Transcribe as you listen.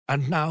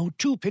And now,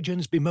 two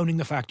pigeons bemoaning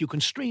the fact you can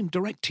stream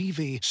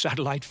DirecTV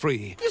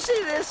satellite-free. You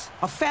see this?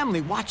 A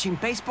family watching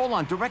baseball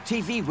on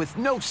DirecTV with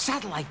no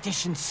satellite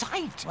dish in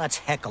sight. Let's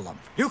heckle them.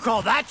 You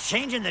call that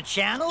changing the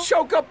channel?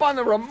 Choke up on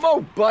the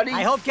remote, buddy.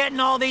 I hope getting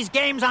all these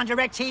games on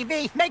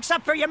DirecTV makes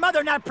up for your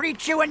mother not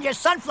pre-chewing your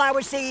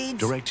sunflower seeds.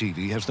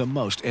 DirecTV has the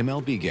most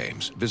MLB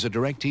games. Visit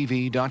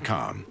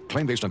DirecTV.com.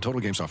 Claim based on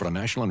total games offered on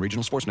national and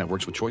regional sports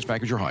networks with choice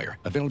package or higher.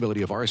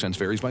 Availability of RSNs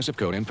varies by zip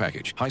code and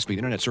package. High-speed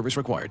internet service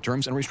required.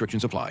 Terms and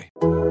restrictions apply.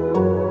 Go,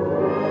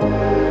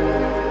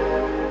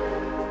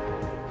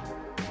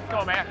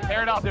 man.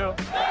 Tear it up, dude.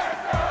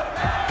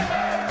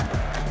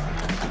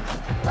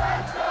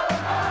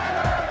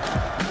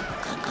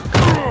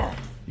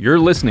 You're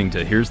listening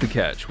to Here's the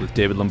Catch with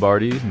David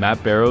Lombardi,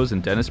 Matt Barrows,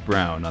 and Dennis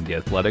Brown on the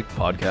Athletic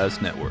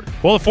Podcast Network.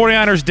 Well, the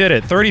 49ers did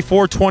it,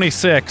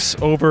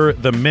 34-26 over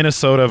the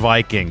Minnesota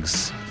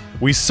Vikings.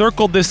 We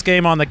circled this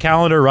game on the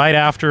calendar right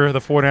after the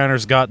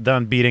 49ers got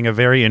done beating a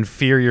very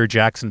inferior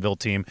Jacksonville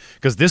team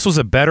because this was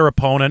a better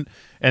opponent,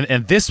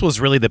 and this was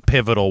really the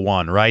pivotal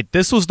one, right?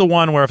 This was the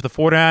one where if the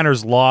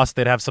 49ers lost,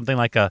 they'd have something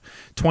like a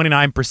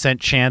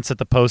 29% chance at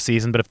the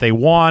postseason, but if they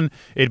won,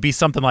 it'd be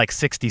something like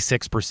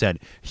 66%.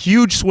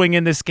 Huge swing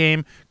in this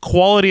game,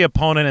 quality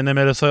opponent in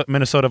the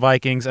Minnesota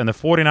Vikings, and the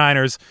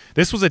 49ers.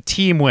 This was a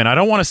team win. I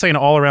don't want to say an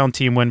all-around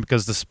team win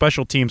because the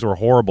special teams were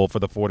horrible for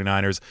the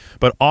 49ers,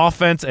 but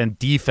offense and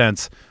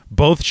defense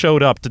both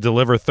showed up to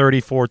deliver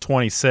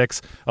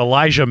 34-26.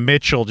 Elijah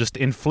Mitchell just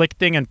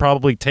inflicting and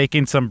probably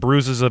taking some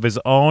bruises of his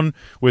own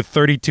with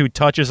 32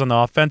 touches on the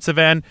offensive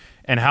end.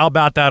 And how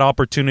about that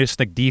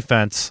opportunistic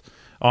defense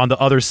on the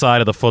other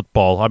side of the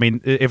football? I mean,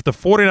 if the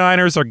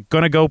 49ers are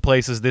going to go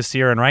places this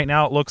year, and right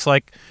now it looks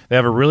like they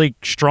have a really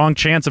strong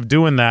chance of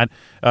doing that,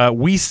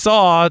 we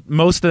saw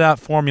most of that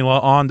formula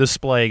on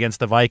display against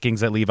the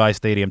Vikings at Levi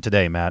Stadium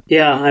today, Matt.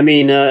 Yeah, I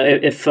mean,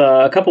 if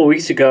a couple of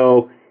weeks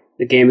ago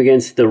the game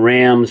against the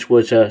Rams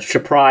was a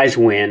surprise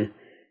win,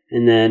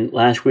 and then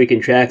last week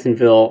in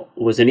Jacksonville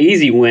was an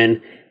easy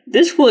win,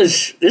 this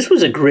was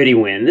a gritty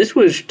win. This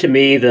was, to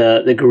me,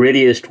 the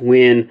grittiest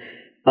win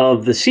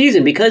of the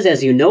season because,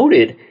 as you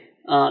noted,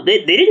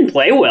 they didn't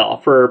play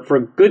well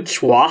for good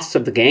swaths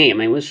of the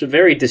game. It was a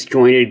very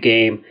disjointed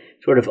game,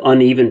 sort of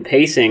uneven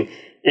pacing.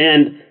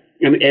 And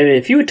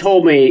if you had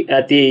told me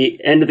at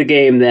the end of the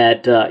game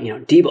that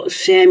Deebo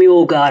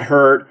Samuel got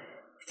hurt,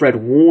 Fred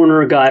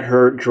Warner got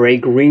hurt, Dre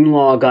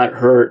Greenlaw got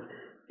hurt,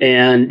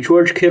 and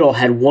George Kittle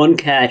had one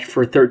catch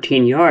for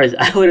 13 yards,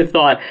 I would have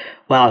thought,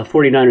 wow, the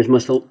 49ers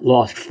must have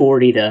lost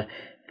 40 to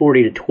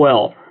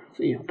 12.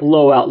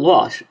 Blowout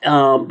loss.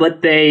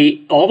 But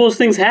all those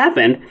things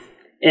happened,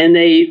 and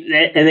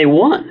they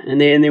won, and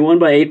they won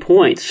by 8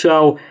 points.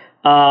 So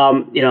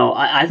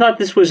I thought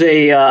this was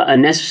a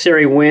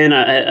necessary win.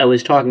 I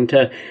was talking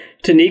to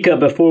Nika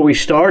before we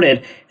started.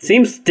 It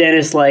seems,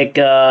 Dennis, like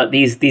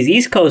these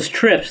East Coast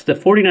trips, the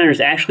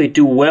 49ers actually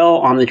do well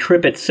on the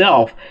trip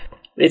itself.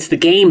 It's the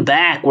game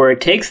back where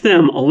it takes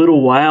them a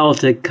little while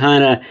to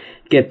kind of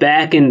get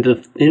back into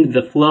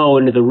the flow,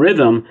 into the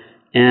rhythm.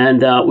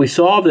 And we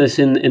saw this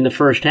in the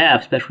first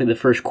half, especially the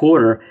first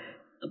quarter.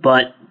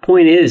 But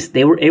point is,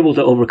 they were able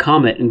to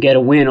overcome it and get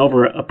a win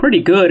over a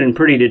pretty good and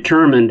pretty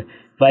determined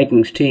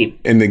Vikings team.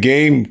 And the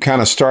game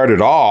kind of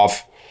started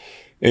off,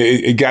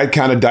 it got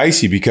kind of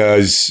dicey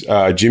because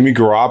Jimmy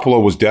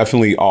Garoppolo was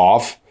definitely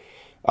off.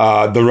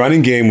 The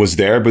running game was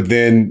there, but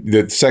then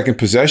the second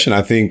possession,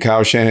 I think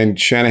Kyle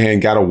Shanahan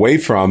got away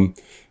from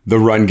the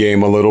run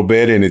game a little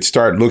bit, and it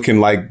started looking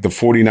like the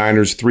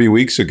 49ers 3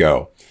 weeks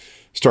ago.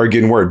 Started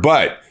getting worried.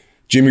 But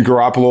Jimmy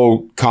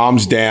Garoppolo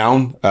calms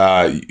down.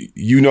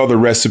 The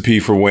recipe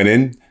for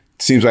winning.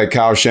 It seems like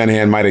Kyle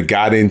Shanahan might have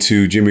got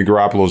into Jimmy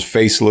Garoppolo's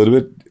face a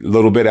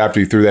little bit after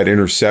he threw that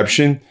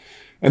interception.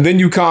 And then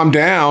you calm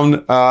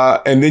down,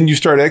 and then you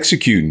start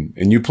executing,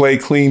 and you play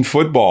clean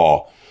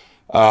football.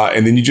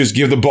 And then you just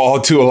give the ball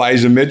to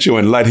Elijah Mitchell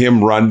and let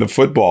him run the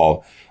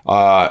football.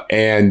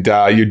 And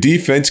your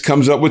defense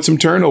comes up with some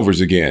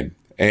turnovers again.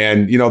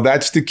 And,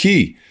 that's the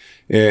key.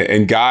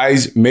 And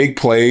guys make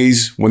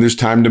plays when there's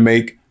time to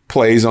make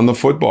plays on the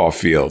football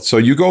field. So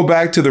you go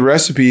back to the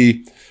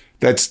recipe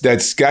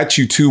that's got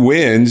you 2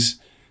 wins,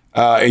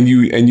 and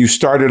you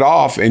start it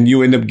off and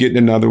you end up getting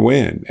another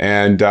win.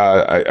 And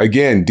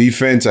again,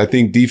 defense, I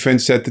think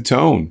defense set the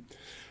tone.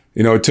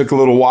 It took a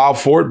little while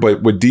for it,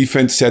 but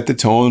defense set the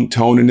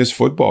tone in this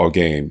football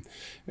game.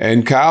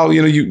 And Kyle,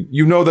 you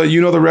know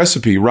the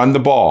recipe. Run the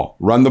ball.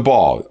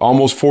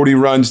 Almost 40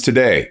 runs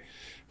today.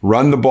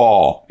 Run the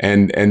ball,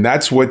 and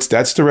that's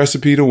the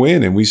recipe to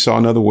win. And we saw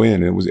another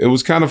win. It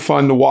was kind of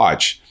fun to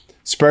watch,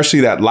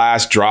 especially that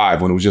last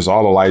drive when it was just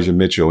all Elijah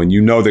Mitchell, and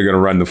they're going to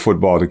run the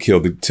football to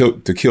kill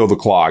the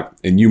clock,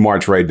 and you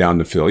march right down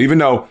the field. Even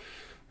though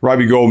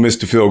Robbie Gould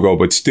missed the field goal,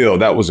 but still,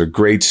 that was a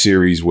great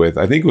series with,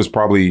 I think it was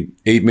probably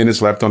 8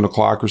 minutes left on the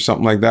clock or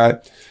something like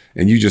that.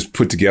 And you just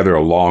put together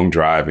a long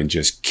drive and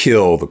just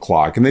kill the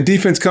clock. And the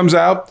defense comes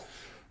out,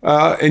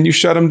 and you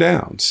shut them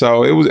down.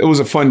 So it was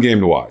a fun game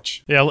to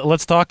watch. Yeah,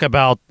 let's talk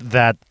about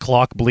that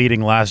clock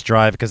bleeding last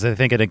drive because I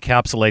think it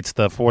encapsulates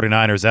the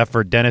 49ers'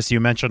 effort. Dennis, you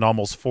mentioned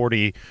almost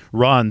 40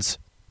 runs,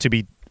 to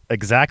be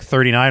exact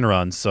 39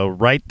 runs. So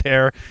right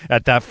there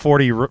at that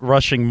 40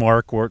 rushing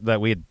mark that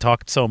we had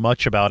talked so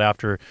much about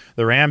after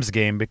the Rams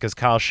game because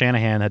Kyle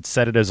Shanahan had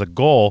set it as a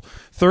goal.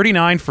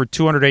 39 for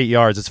 208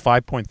 yards. It's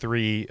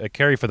 5.3 a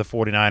carry for the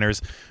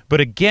 49ers. But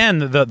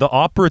again, the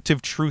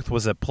operative truth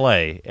was at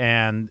play,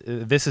 and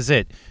this is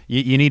it.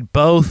 You need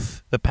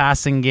both the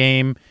passing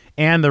game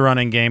and the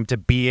running game to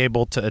be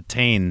able to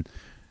attain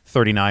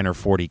 39 or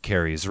 40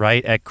 carries,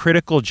 right? At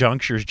critical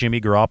junctures,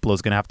 Jimmy Garoppolo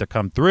is going to have to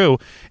come through.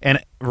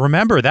 And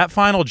remember, that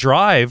final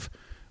drive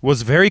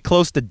was very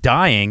close to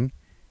dying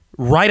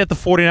right at the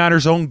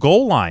 49ers' own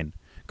goal line.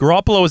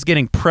 Garoppolo was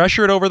getting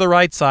pressured over the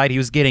right side. He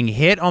was getting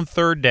hit on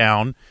third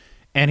down,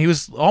 and he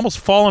was almost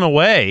falling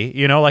away,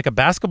 like a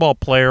basketball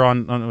player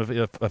on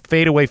a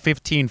fadeaway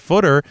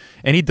 15-footer,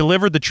 and he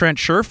delivered the Trent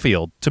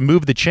Sherfield to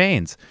move the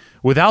chains.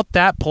 Without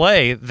that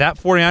play, that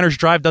 49ers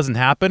drive doesn't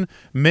happen.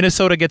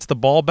 Minnesota gets the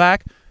ball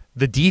back.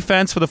 The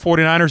defense for the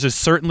 49ers is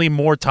certainly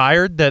more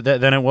tired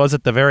than it was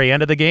at the very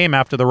end of the game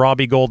after the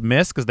Robbie Gould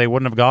miss because they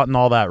wouldn't have gotten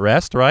all that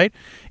rest, right?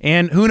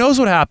 And who knows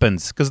what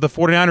happens because the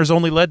 49ers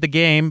only led the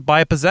game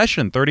by a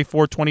possession,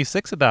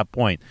 34-26 at that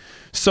point.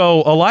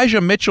 So Elijah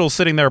Mitchell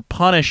sitting there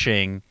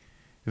punishing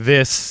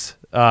this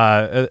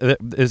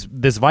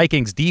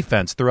Vikings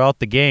defense throughout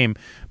the game.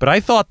 But I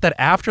thought that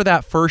after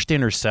that first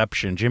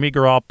interception, Jimmy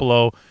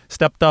Garoppolo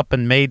stepped up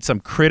and made some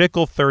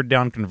critical third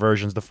down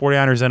conversions. The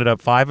 49ers ended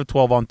up 5 of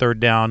 12 on third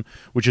down,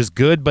 which is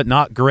good but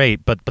not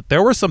great. But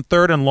there were some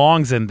third and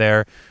longs in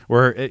there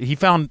where he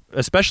found,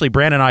 especially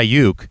Brandon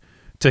Ayuk,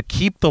 to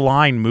keep the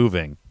line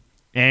moving.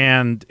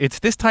 And it's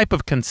this type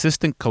of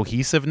consistent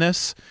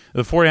cohesiveness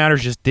the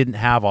 49ers just didn't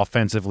have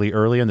offensively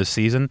early in the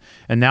season.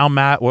 And now,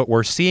 Matt, what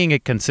we're seeing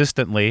it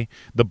consistently.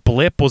 The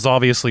blip was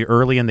obviously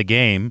early in the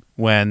game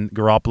when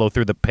Garoppolo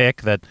threw the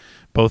pick that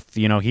both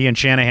he and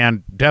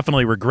Shanahan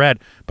definitely regret.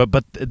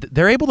 But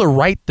they're able to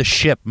right the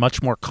ship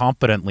much more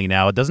confidently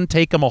now. It doesn't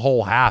take them a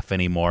whole half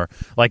anymore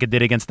like it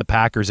did against the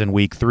Packers in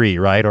Week 3,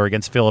 right? Or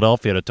against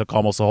Philadelphia, it took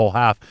almost a whole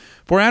half.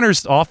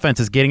 49ers offense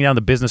is getting down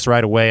to business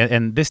right away,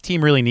 and this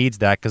team really needs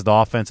that because the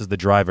offense is the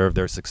driver of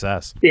their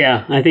success.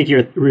 Yeah, I think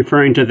you're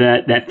referring to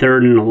that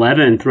 3rd and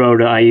 11 throw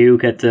to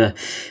Ayuk at the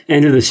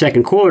end of the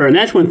second quarter, and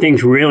that's when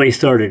things really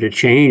started to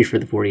change for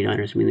the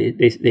 49ers. I mean,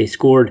 they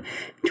scored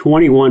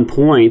 21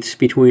 points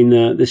between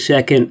the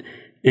second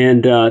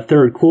and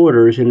third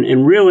quarters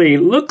and really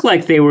looked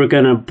like they were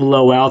going to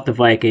blow out the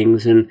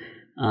Vikings, and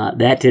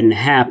that didn't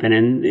happen.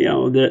 And,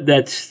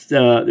 that's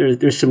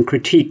there's some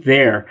critique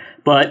there.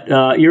 But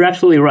you're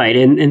absolutely right.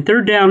 And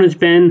third down has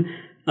been,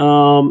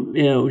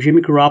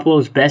 Jimmy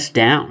Garoppolo's best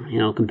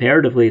down,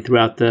 comparatively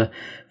throughout the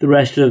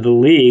rest of the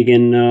league.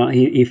 And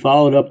he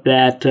followed up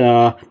that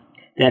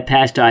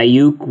pass to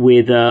Ayuk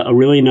with a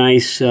really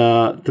nice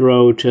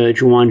throw to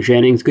Juwan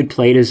Jennings. Good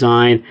play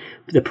design.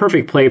 The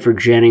perfect play for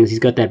Jennings. He's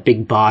got that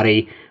big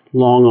body,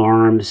 long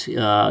arms,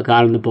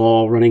 got him the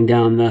ball running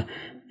down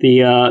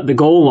the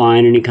goal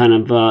line, and he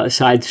kind of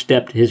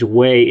sidestepped his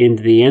way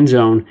into the end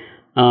zone.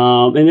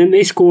 And then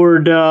they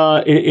scored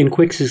in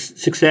quick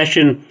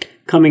succession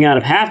coming out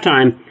of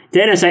halftime.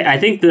 Dennis, I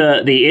think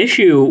the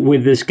issue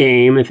with this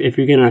game, if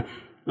you're going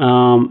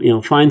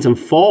to find some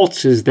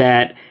faults, is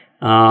that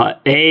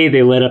A,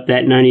 they let up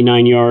that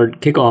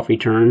 99-yard kickoff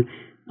return.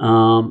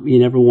 You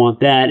never want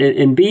that.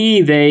 And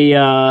B,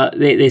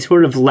 they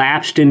sort of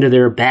lapsed into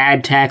their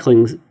bad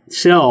tackling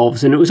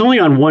selves. And it was only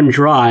on one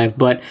drive,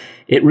 but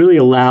it really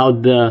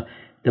allowed the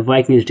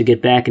Vikings to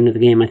get back into the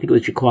game. I think it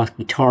was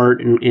Jaquiski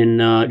Tartt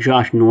and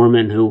Josh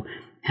Norman who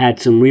had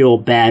some real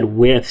bad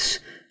whiffs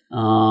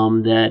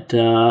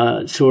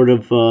that sort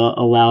of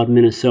allowed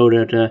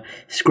Minnesota to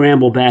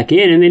scramble back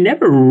in. And they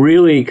never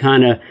really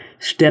kind of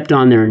stepped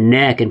on their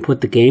neck and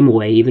put the game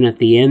away, even at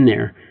the end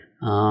there.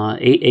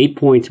 8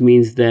 points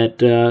means that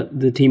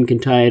the team can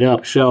tie it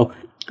up. So,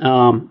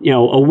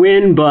 a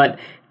win, but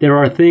there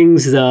are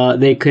things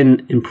they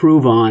can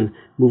improve on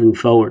moving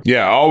forward.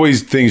 Yeah,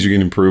 always things you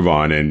can improve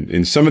on.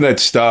 And some of that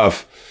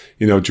stuff,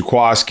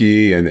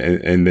 Jaquiski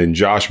and then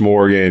Josh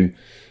Morgan,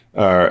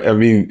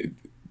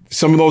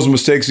 some of those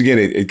mistakes, again,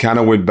 it kind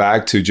of went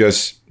back to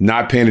just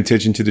not paying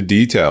attention to the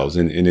details,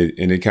 and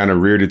it kind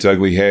of reared its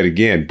ugly head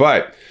again.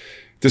 But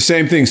the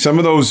same thing, some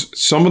of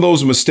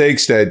those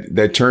mistakes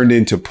that turned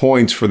into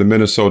points for the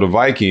Minnesota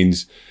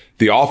Vikings,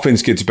 the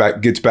offense gets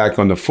back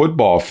on the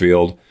football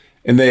field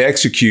and they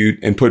execute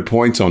and put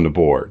points on the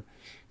board.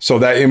 So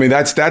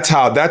that's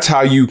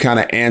how you kind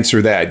of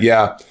answer that.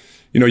 Yeah,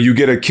 you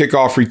get a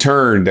kickoff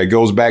return that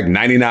goes back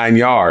 99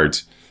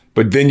 yards,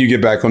 but then you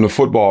get back on the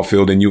football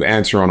field and you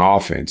answer on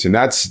offense. And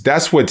that's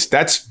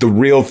the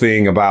real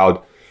thing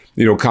about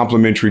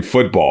complementary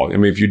football.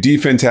 If your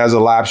defense has a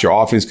lapse, your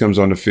offense comes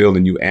on the field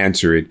and you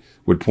answer it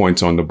with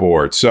points on the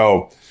board.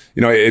 So,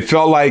 it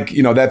felt like,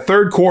 that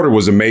third quarter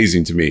was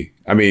amazing to me.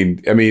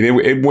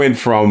 It went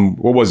from,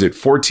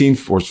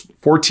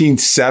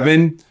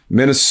 14-7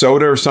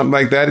 Minnesota or something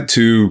like that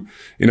to,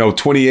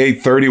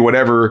 28, 30,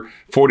 whatever,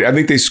 40. I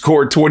think they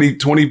scored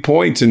 20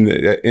 points in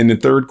the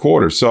third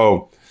quarter.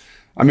 So,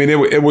 I mean,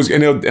 it was,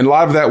 and a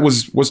lot of that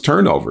was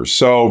turnovers.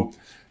 So,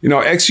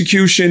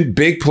 execution,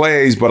 big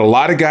plays, but a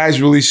lot of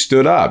guys really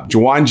stood up.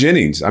 Jauan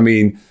Jennings, I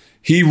mean,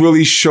 he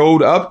really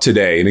showed up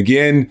today. And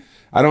again,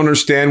 I don't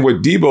understand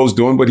what Debo's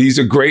doing, but he's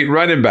a great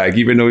running back,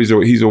 even though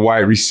he's a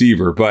wide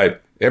receiver.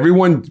 But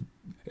everyone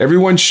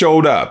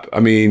showed up. I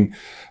mean,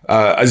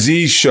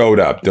 Aziz showed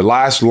up, the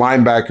last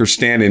linebacker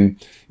standing,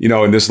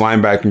 in this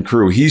linebacking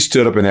crew. He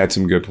stood up and had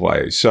some good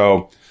plays.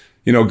 So,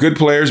 good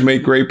players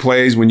make great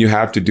plays when you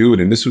have to do it.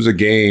 And this was a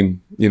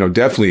game,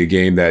 definitely a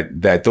game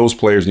that those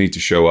players need to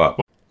show up.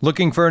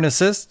 Looking for an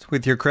assist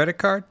with your credit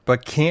card,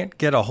 but can't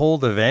get a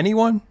hold of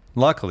anyone?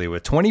 Luckily,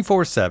 with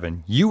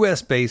 24/7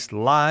 U.S.-based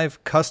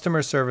live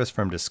customer service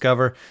from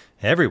Discover,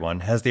 everyone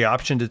has the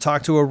option to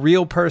talk to a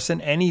real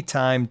person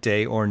anytime,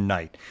 day or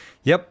night.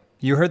 Yep,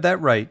 you heard that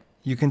right.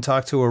 You can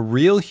talk to a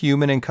real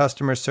human in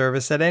customer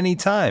service at any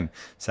time.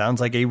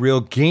 Sounds like a real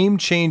game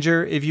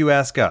changer if you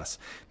ask us.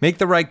 Make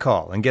the right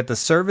call and get the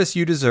service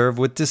you deserve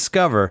with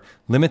Discover.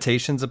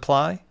 Limitations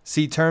apply.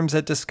 See terms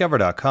at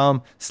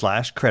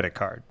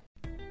discover.com/creditcard.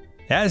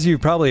 As you've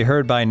probably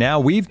heard by now,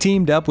 we've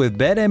teamed up with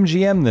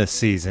BetMGM this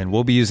season.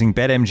 We'll be using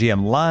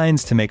BetMGM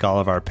lines to make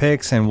all of our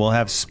picks, and we'll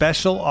have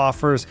special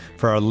offers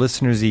for our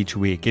listeners each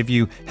week. If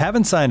you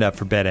haven't signed up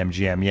for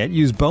BetMGM yet,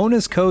 use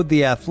bonus code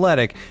The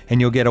Athletic,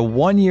 and you'll get a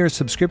 1-year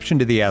subscription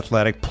to The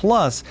Athletic,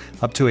 plus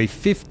up to a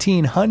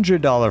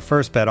 $1,500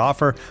 first bet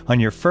offer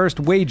on your first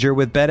wager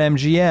with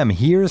BetMGM.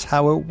 Here's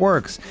how it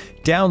works.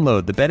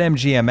 Download the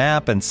BetMGM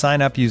app and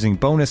sign up using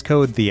bonus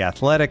code The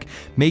Athletic.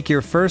 Make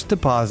your first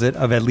deposit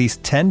of at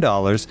least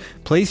 $10.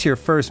 Place your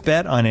first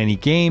bet on any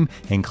game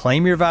and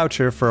claim your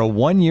voucher for a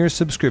 1-year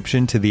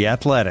subscription to The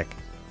Athletic.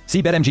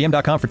 See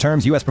BetMGM.com for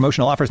terms. U.S.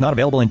 promotional offers not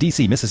available in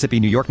D.C., Mississippi,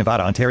 New York,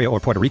 Nevada, Ontario, or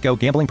Puerto Rico.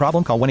 Gambling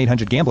problem? Call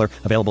 1-800-GAMBLER.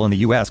 Available in the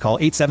U.S. Call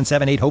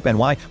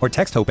 877-8-HOPE-NY or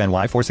text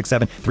HOPE-NY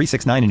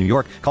 467-369 in New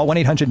York. Call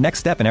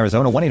 1-800-NEXT-STEP in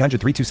Arizona.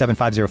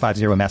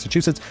 1-800-327-5050 in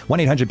Massachusetts.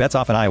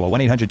 1-800-BETS-OFF in Iowa.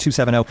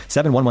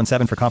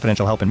 1-800-270-7117 for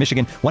confidential help in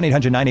Michigan.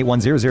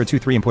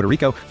 1-800-981-0023 in Puerto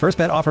Rico. First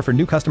bet offer for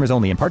new customers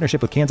only in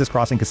partnership with Kansas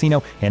Crossing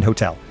Casino and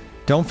Hotel.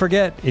 Don't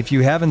forget, if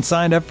you haven't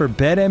signed up for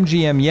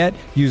BetMGM yet,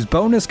 use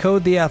bonus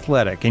code The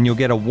Athletic, and you'll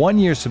get a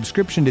 1-year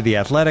subscription to The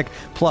Athletic,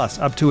 plus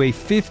up to a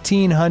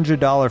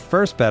 $1,500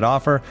 first bet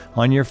offer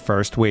on your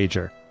first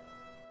wager.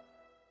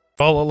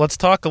 Well, let's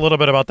talk a little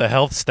bit about the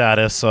health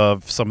status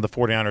of some of the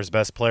 49ers'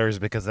 best players,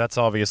 because that's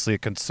obviously a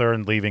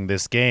concern leaving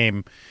this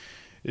game.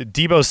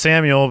 Debo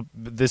Samuel,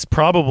 this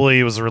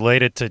probably was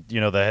related to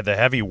the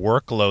heavy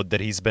workload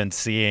that he's been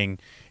seeing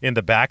in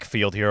the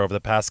backfield here over the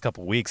past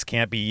couple of weeks.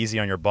 Can't be easy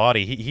on your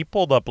body. He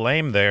pulled up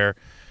lame there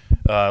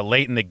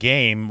late in the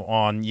game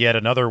on yet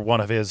another one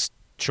of his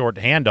short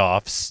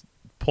handoffs.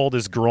 Pulled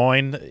his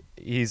groin.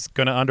 He's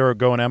going to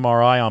undergo an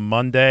MRI on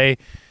Monday.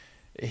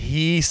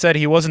 He said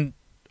he wasn't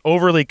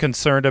overly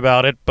concerned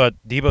about it, but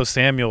Debo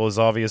Samuel is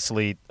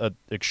obviously an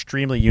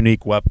extremely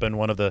unique weapon,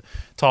 one of the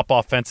top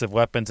offensive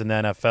weapons in the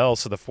NFL,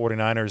 so the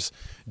 49ers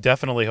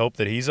definitely hope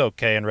that he's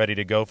okay and ready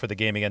to go for the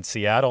game against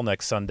Seattle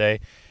next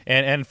Sunday.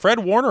 And Fred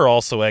Warner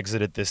also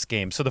exited this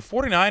game. So the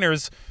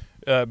 49ers,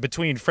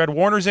 between Fred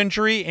Warner's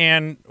injury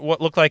and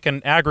what looked like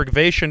an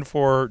aggravation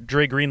for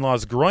Dre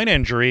Greenlaw's groin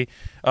injury,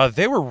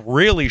 they were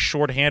really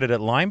shorthanded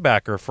at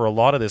linebacker for a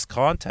lot of this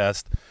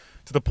contest,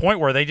 to the point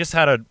where they just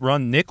had to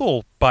run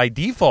nickel by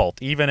default,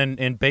 even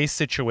in base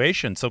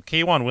situations. So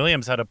K'Wan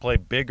Williams had to play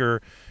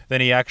bigger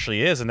than he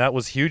actually is, and that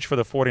was huge for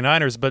the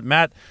 49ers. But,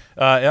 Matt,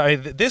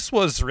 this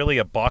was really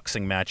a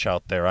boxing match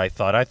out there, I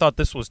thought. I thought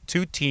this was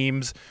two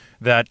teams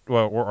that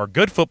are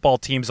good football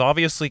teams,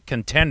 obviously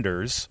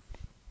contenders,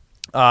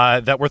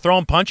 that were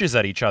throwing punches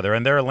at each other.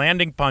 And they're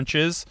landing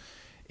punches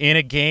in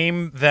a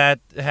game that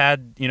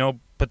had,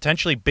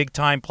 potentially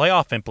big-time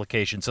playoff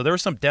implications. So there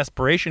was some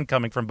desperation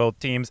coming from both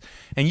teams,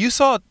 and you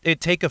saw it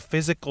take a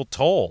physical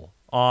toll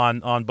on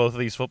both of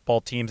these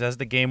football teams as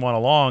the game went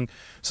along.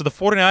 So the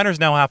 49ers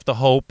now have to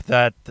hope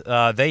that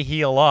they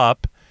heal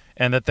up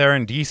and that they're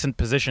in decent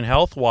position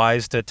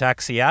health-wise to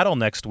attack Seattle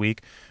next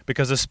week,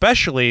 because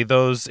especially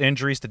those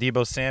injuries to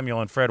Debo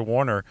Samuel and Fred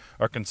Warner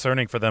are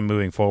concerning for them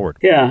moving forward.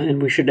 Yeah,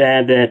 and we should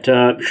add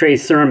that Trey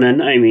Sermon,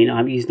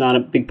 he's not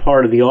a big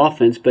part of the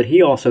offense, but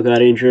he also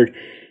got injured.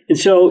 And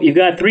so you've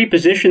got three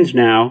positions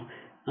now,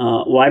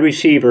 wide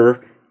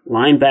receiver,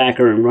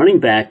 linebacker, and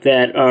running back,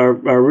 that are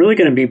really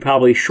going to be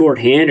probably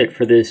shorthanded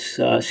for this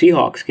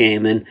Seahawks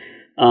game. And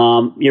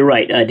you're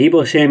right,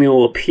 Debo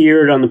Samuel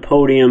appeared on the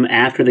podium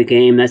after the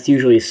game. That's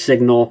usually a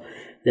signal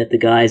that the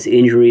guy's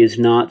injury is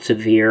not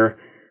severe,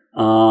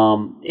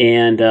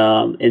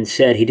 and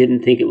said he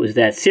didn't think it was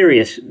that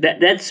serious.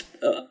 That's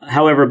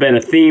however, been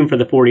a theme for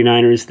the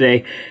 49ers.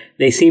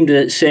 They seem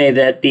to say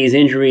that these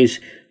injuries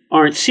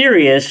aren't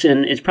serious,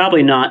 and it's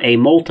probably not a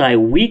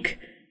multi-week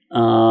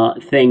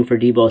thing for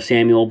Debo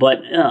Samuel.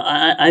 But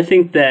I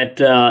think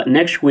that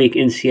next week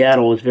in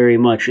Seattle is very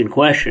much in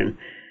question.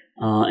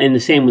 And the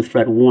same with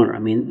Fred Warner. I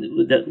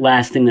mean, the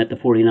last thing that the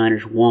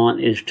 49ers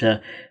want is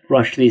to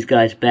rush these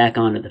guys back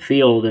onto the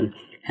field and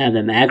have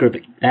them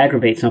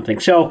aggravate something.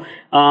 So,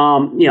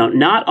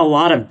 not a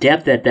lot of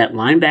depth at that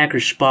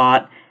linebacker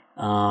spot.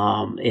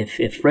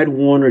 If Fred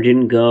Warner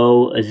didn't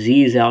go,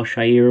 Azeez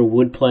Al-Shaair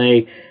would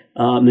play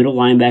middle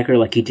linebacker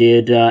like he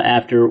did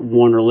after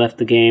Warner left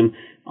the game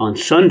on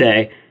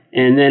Sunday.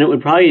 And then it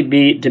would probably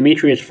be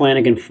Demetrius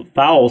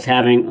Flannigan-Fowles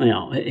having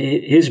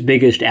his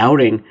biggest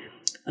outing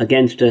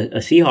against a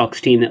Seahawks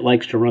team that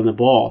likes to run the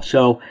ball.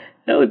 So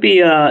that would be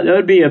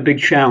a big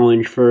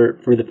challenge for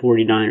the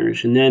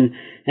 49ers. And then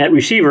at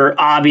receiver,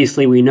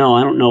 obviously we know,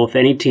 I don't know if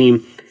any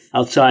team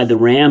outside the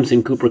Rams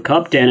and Cooper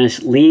Kupp,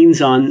 Dennis,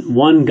 leans on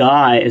one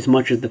guy as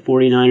much as the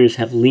 49ers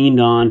have leaned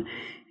on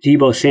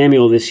Deebo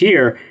Samuel this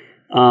year.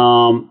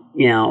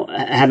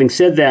 Having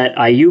said that,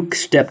 Ayuk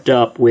stepped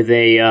up with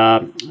a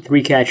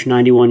 3-catch,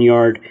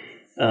 91-yard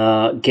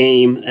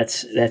game.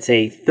 That's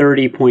a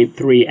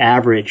 30.3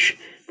 average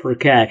per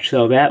catch.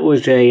 So that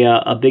was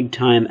a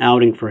big-time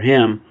outing for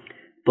him.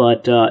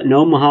 But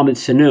no Mohamed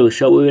Sanu.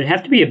 So it would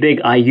have to be a big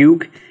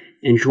Ayuk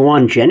and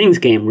Juwan Jennings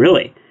game,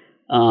 really.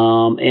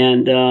 I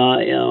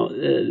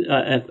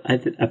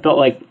felt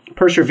like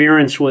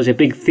perseverance was a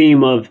big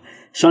theme of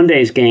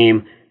Sunday's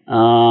game.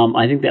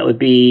 I think that would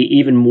be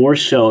even more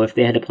so if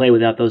they had to play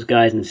without those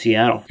guys in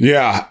Seattle.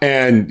 Yeah,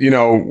 and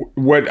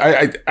what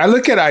I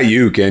look at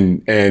Ayuk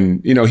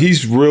and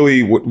he's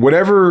really,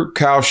 whatever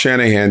Kyle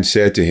Shanahan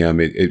said to him,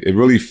 it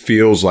really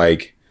feels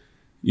like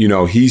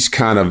he's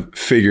kind of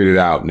figured it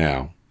out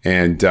now,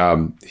 and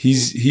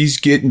he's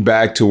getting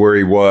back to where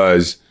he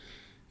was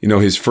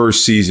his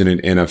first season in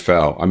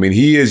NFL. I mean,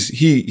 he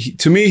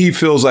to me, he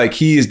feels like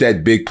he is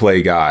that big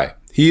play guy.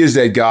 He is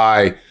that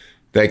guy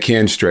that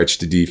can stretch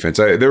the defense.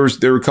 There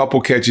were a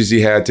couple catches he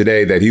had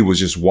today that he was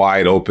just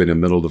wide open in the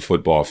middle of the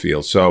football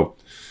field. So,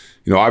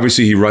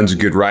 obviously he runs a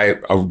good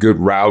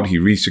route. He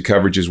reads the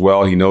coverage as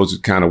well. He knows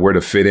kind of where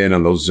to fit in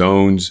on those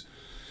zones.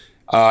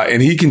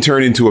 And he can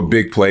turn into a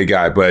big play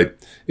guy. But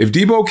if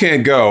Deebo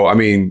can't go, I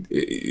mean,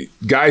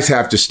 guys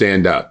have to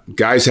stand up.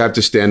 Guys have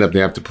to stand up. They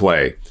have to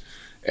play.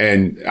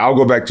 And I'll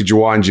go back to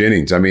Juwan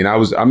Jennings. I mean,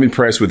 I'm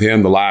impressed with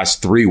him the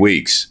last 3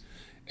 weeks.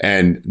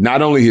 And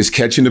not only his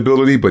catching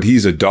ability, but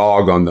he's a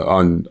dog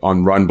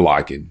on run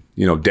blocking,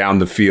 down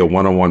the field,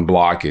 one-on-one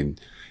blocking.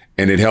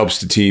 And it helps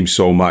the team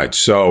so much.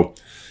 So,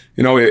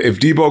 if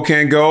Deebo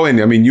can't go,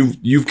 and I mean,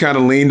 you've kind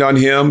of leaned on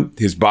him,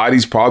 his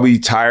body's probably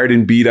tired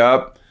and beat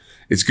up.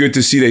 It's good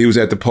to see that he was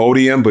at the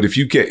podium. But if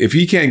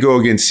he can't go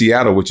against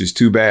Seattle, which is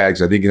 2 bags,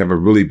 I think he can have a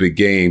really big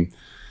game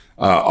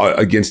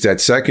against that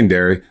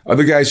secondary.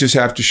 Other guys just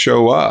have to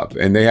show up,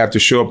 and they have to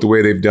show up the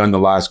way they've done the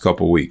last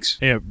couple of weeks.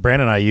 Yeah,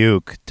 Brandon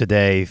Ayuk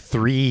today,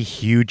 3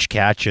 huge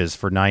catches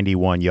for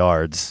 91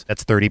 yards.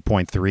 That's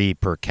 30.3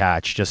 per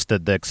catch. Just the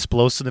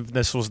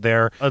explosiveness was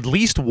there. At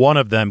least one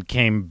of them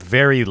came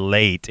very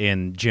late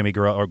in Jimmy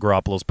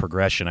Garoppolo's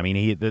progression. I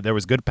mean, there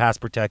was good pass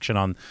protection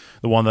on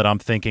the one that I'm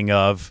thinking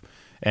of.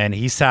 And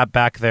he sat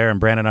back there, and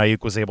Brandon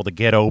Ayuk was able to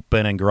get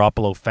open, and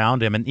Garoppolo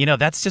found him. And,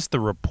 that's just the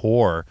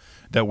rapport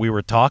that we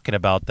were talking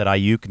about that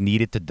Ayuk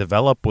needed to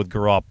develop with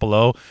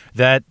Garoppolo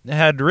that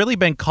had really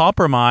been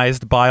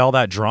compromised by all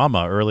that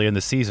drama early in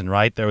the season,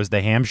 right? There was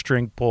the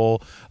hamstring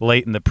pull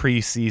late in the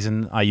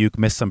preseason. Ayuk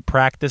missed some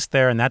practice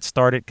there, and that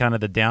started kind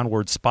of the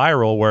downward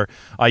spiral where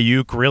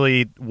Ayuk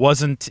really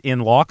wasn't in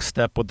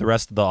lockstep with the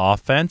rest of the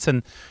offense.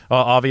 And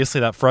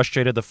obviously that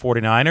frustrated the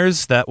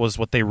 49ers. That was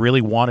what they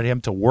really wanted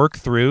him to work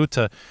through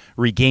to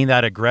regain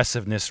that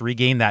aggressiveness,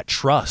 regain that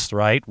trust,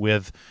 right,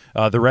 with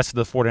the rest of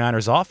the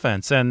 49ers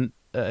offense. And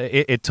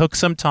it took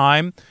some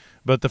time,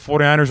 but the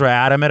 49ers were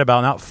adamant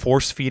about not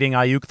force-feeding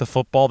Ayuk the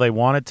football. They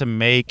wanted to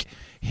make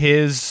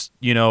his,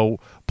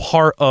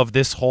 part of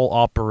this whole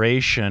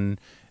operation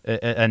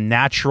a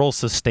natural,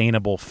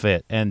 sustainable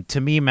fit. And to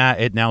me,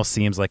 Matt, it now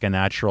seems like a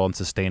natural and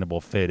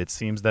sustainable fit. It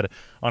seems that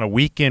on a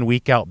week-in,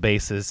 week-out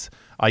basis,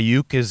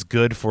 Ayuk is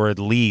good for at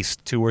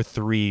least 2 or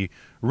 3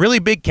 really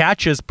big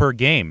catches per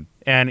game.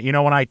 And,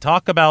 when I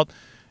talk about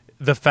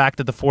the fact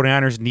that the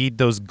 49ers need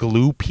those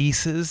glue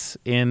pieces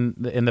in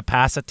the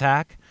pass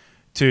attack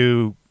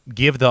to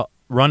give the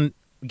run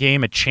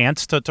game a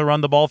chance to run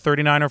the ball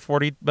 39 or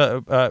 40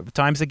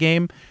 times a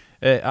game,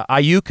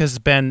 Ayuk has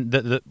been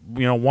the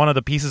one of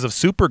the pieces of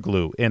super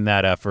glue in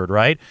that effort,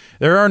 right?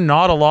 There are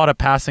not a lot of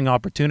passing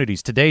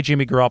opportunities. Today,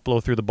 Jimmy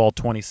Garoppolo threw the ball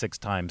 26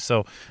 times,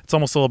 so it's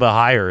almost a little bit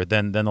higher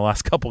than the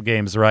last couple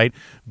games, right?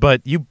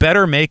 But you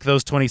better make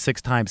those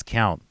 26 times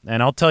count.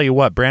 And I'll tell you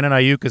what, Brandon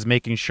Ayuk is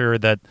making sure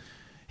that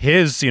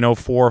his, 4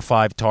 or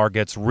 5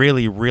 targets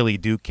really, really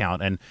do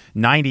count. And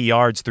 90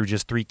 yards through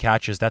just 3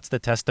 catches, that's the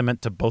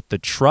testament to both the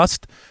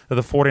trust that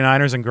the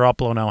 49ers and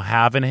Garoppolo now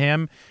have in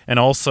him and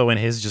also in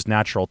his just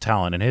natural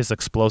talent and his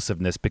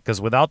explosiveness,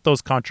 because without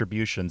those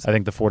contributions, I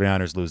think the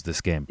 49ers lose this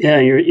game. Yeah,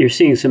 you're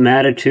seeing some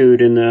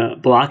attitude in the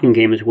blocking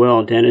game as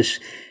well. Dennis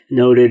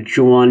noted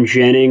Juwan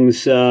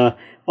Jennings,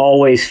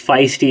 always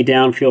feisty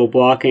downfield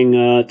blocking.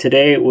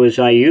 Today it was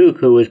Ayuk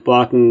who was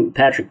blocking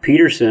Patrick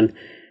Peterson.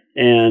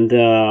 and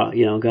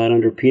got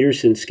under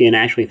Peterson's skin,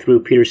 actually threw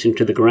Peterson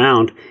to the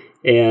ground,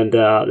 and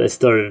that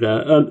started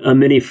a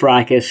mini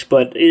fracas.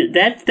 But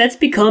that's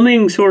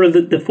becoming sort of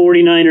the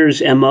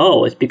 49ers'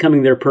 MO. It's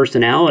becoming their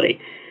personality,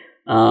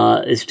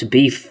 is to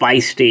be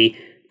feisty,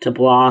 to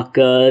block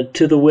to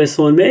the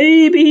whistle, and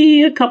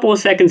maybe a couple of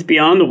seconds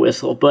beyond the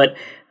whistle. But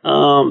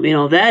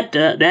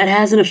that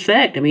has an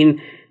effect. I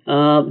mean,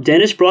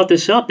 Dennis brought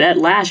this up. That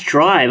last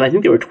drive, I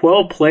think there were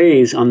 12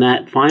 plays on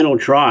that final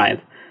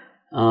drive.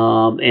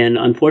 And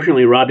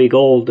unfortunately, Robbie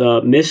Gould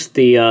missed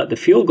the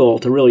field goal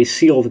to really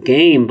seal the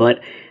game.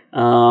 But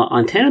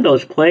on 10 of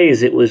those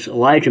plays, it was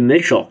Elijah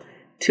Mitchell,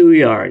 2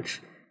 yards,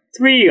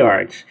 3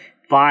 yards,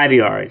 5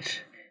 yards,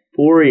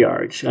 4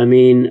 yards. I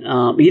mean,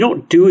 you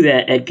don't do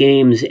that at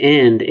game's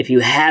end if you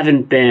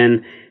haven't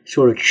been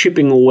sort of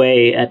chipping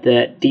away at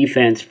that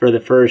defense for the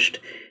first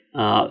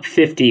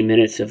 50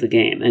 minutes of the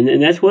game.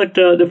 And that's what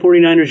the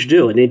 49ers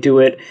do, and they do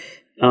it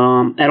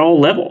at all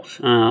levels.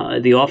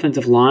 The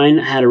offensive line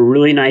had a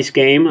really nice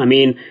game. I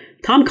mean,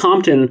 Tom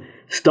Compton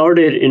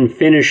started and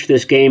finished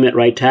this game at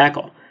right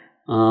tackle,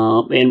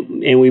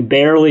 and we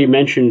barely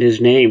mentioned his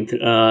name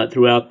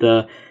throughout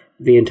the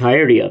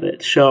entirety of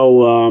it.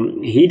 So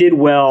he did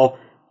well.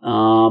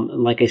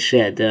 Like I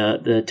said,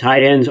 the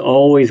tight ends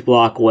always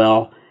block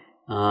well.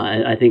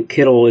 I think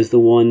Kittle is the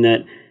one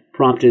that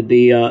prompted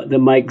the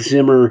Mike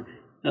Zimmer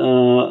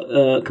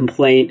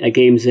complaint at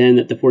game's end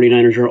that the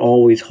 49ers are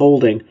always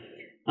holding.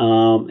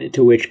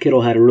 To which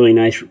Kittle had a really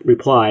nice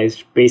reply.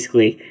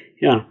 Basically,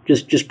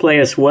 just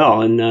play us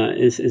well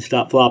and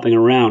stop flopping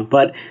around.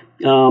 But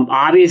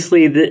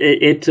obviously,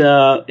 it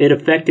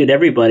affected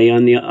everybody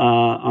on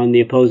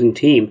the opposing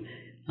team.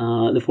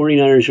 The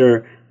 49ers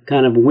are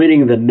kind of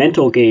winning the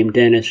mental game,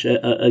 Dennis,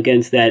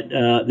 against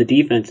the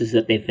defenses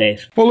that they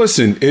face. Well,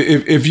 listen,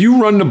 if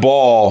you run the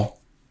ball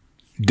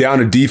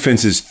down a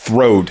defense's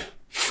throat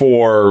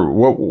for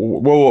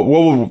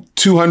what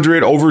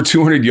 200 over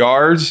 200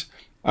 yards.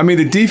 I mean,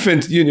 the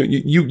defense,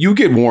 you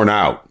get worn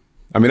out.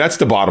 I mean, that's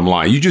the bottom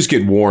line. You just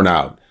get worn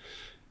out.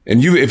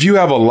 And if you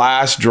have a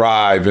last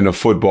drive in a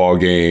football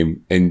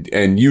game and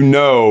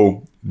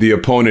the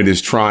opponent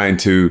is trying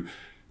to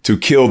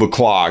kill the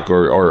clock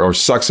or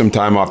suck some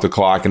time off the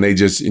clock and they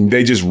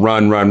just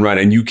run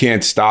and you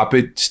can't stop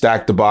it,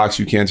 stack the box,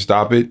 you can't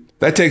stop it.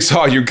 That takes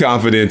all your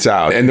confidence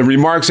out. And the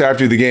remarks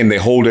after the game, they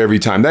hold every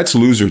time. That's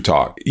loser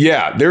talk.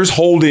 Yeah, there's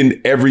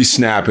holding every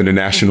snap in the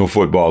National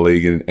Football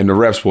League, and the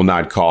refs will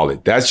not call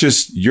it. That's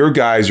just your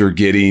guys are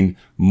getting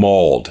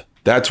mauled.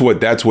 That's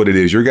what it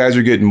is. Your guys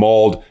are getting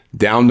mauled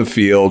down the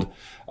field,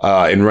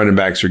 and running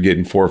backs are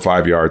getting 4 or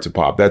 5 yards a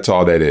pop. That's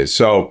all that is.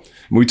 So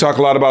we talk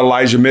a lot about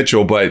Elijah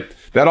Mitchell, but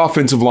that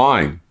offensive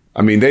line,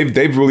 I mean,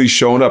 they've really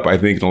shown up, I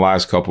think, in the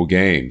last couple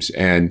games,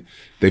 and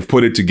they've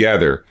put it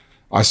together.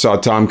 I saw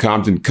Tom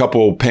Compton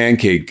couple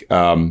pancake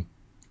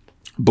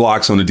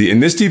blocks on the D,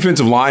 and this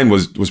defensive line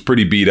was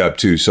pretty beat up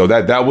too. So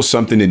that was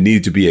something that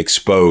needed to be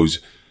exposed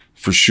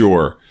for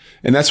sure,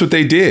 and that's what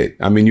they did.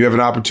 I mean, you have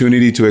an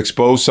opportunity to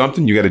expose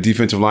something. You got a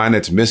defensive line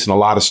that's missing a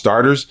lot of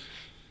starters.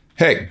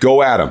 Heck,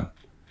 go at them.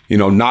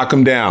 Knock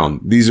them down.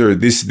 This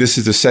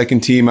is the second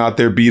team out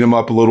there. Beat them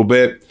up a little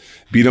bit.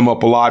 Beat them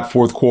up a lot.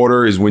 Fourth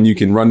quarter is when you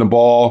can run the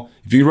ball.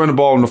 If you run the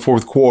ball in the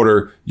fourth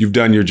quarter, you've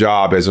done your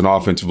job as an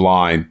offensive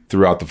line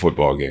throughout the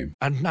football game.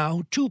 And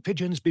now, two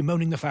pigeons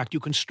bemoaning the fact you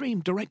can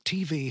stream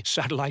DirecTV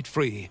satellite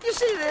free. You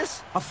see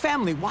this? A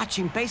family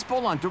watching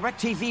baseball on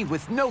DirecTV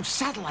with no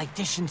satellite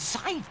dish in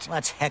sight.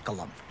 Let's heckle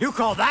them. You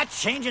call that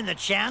changing the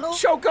channel?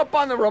 Choke up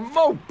on the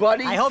remote,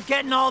 buddy. I hope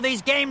getting all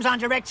these games on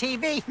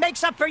DirecTV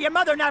makes up for your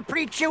mother not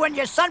pre-chewing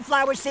your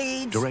sunflower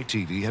seeds.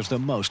 DirecTV has the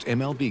most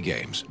MLB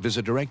games.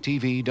 Visit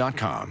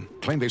DirecTV.com.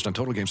 Claim based on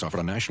total games offered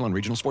on national and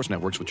regional sports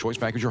networks with choice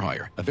package or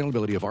higher.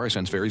 Availability of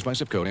RSNs varies by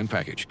zip code and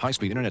package.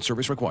 High-speed internet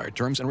service required.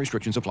 Terms and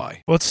restrictions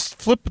apply. Let's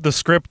flip the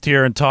script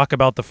here and talk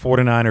about the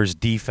 49ers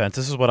defense.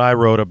 This is what I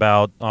wrote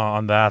about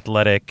on The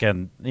Athletic.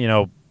 And,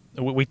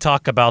 we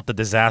talk about the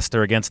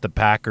disaster against the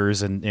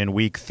Packers in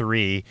Week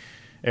 3.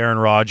 Aaron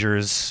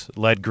Rodgers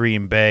led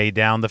Green Bay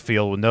down the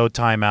field with no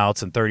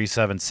timeouts and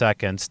 37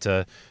 seconds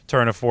to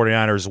turn a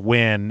 49ers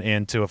win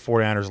into a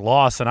 49ers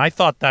loss. And I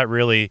thought that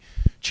really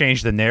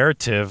changed the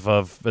narrative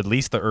of at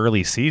least the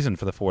early season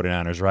for the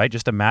 49ers, right?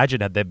 Just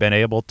imagine had they been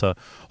able to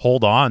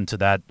hold on to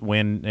that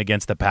win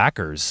against the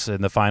Packers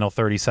in the final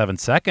 37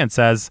 seconds,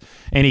 as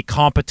any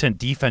competent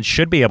defense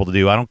should be able to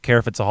do. I don't care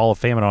if it's a Hall of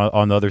Fame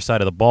on the other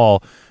side of the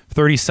ball.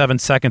 37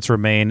 seconds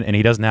remain, and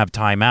he doesn't have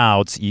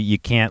timeouts. You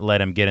can't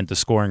let him get into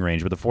scoring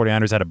range. But the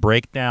 49ers had a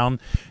breakdown.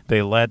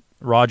 They let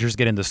Rodgers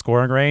get into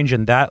scoring range,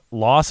 and that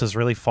loss has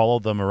really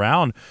followed them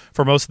around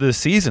for most of the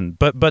season.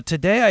 But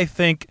today, I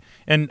think,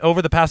 and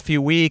over the past few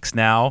weeks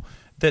now,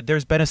 that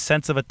there's been a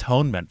sense of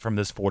atonement from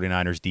this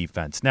 49ers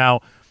defense.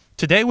 Now,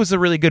 today was a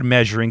really good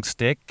measuring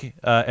stick,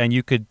 and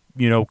you could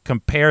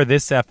compare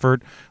this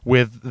effort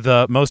with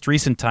the most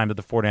recent time that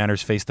the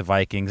 49ers faced the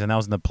Vikings, and that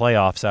was in the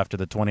playoffs after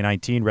the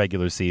 2019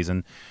 regular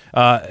season.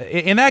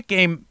 In that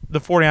game, the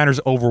 49ers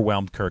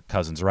overwhelmed Kirk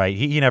Cousins, right?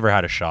 He never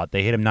had a shot.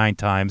 They hit him 9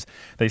 times.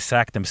 They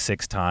sacked him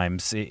 6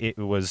 times. It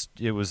was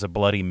a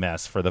bloody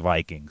mess for the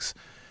Vikings.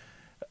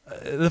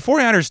 The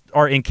 49ers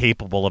are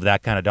incapable of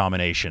that kind of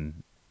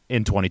domination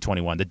in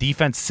 2021. The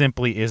defense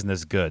simply isn't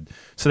as good.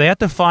 So they have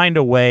to find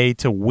a way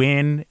to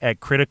win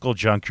at critical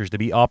junctures, to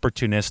be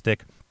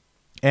opportunistic.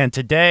 And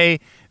today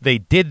they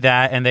did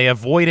that, and they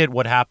avoided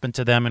what happened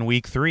to them in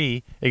week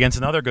 3 against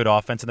another good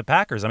offense in the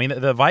Packers. I mean,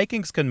 the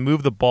Vikings can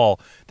move the ball.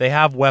 They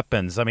have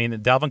weapons. I mean,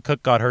 Dalvin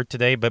Cook got hurt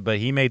today, but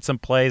he made some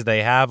plays.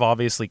 They have,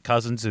 obviously,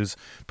 Cousins, who's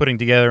putting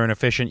together an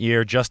efficient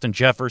year, Justin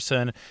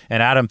Jefferson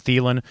and Adam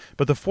Thielen.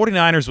 But the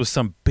 49ers, with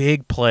some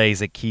big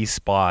plays at key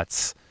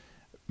spots,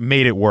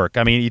 made it work.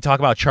 I mean, you talk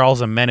about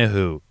Charles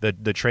Omenihu,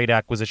 the trade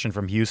acquisition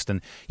from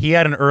Houston. He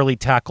had an early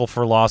tackle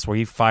for loss where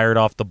he fired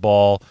off the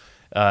ball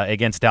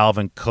against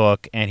Dalvin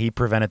Cook, and he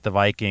prevented the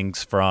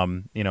Vikings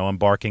from,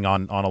 embarking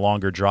on a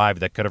longer drive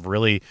that could have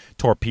really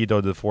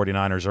torpedoed the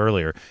 49ers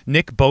earlier.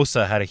 Nick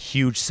Bosa had a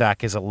huge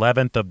sack, his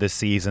 11th of this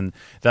season,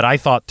 that I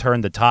thought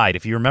turned the tide.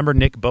 If you remember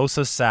Nick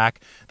Bosa's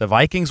sack, the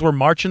Vikings were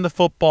marching the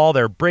football.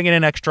 They're bringing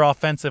in extra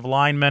offensive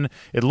linemen.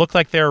 It looked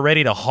like they were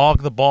ready to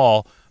hog the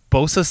ball.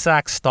 Bosa's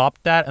sack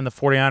stopped that, and the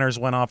 49ers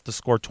went off to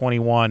score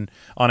 21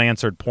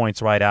 unanswered points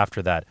right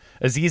after that.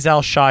 Azeez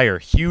Al-Shaair,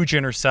 huge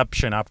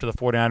interception after the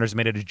 49ers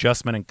made an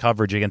adjustment in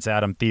coverage against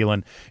Adam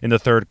Thielen in the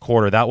third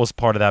quarter. That was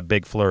part of that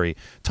big flurry.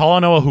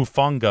 Talanoa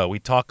Hufanga, we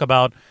talk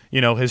about,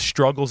 his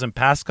struggles in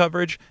pass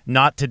coverage.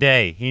 Not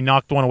today. He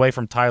knocked one away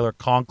from Tyler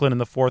Conklin in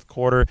the fourth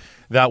quarter.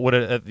 That would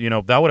have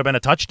been a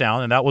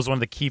touchdown, and that was one of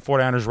the key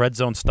 49ers red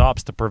zone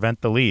stops to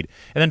prevent the lead.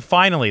 And then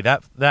finally,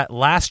 that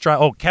last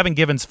drive, Kevin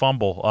Givens'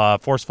 fumble,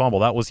 forced fumble,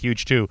 that was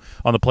huge too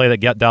on the play that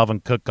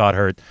Dalvin Cook got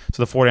hurt.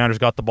 So the 49ers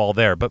got the ball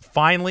there. But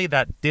finally,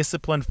 that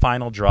disciplined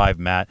final drive,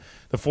 Matt,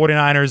 the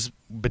 49ers,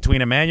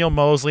 between Emmanuel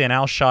Mosley and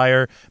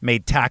Al-Shaair,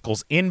 made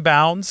tackles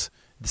inbounds.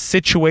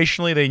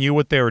 Situationally, they knew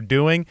what they were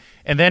doing.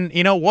 And then,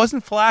 it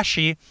wasn't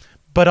flashy,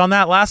 but on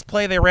that last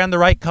play, they ran the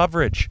right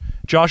coverage.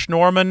 Josh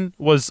Norman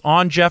was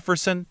on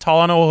Jefferson.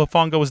 Talanoa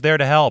Hufanga was there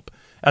to help,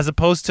 as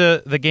opposed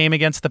to the game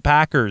against the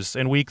Packers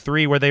in week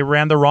 3 where they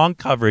ran the wrong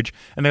coverage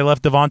and they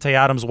left Davante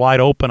Adams wide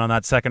open on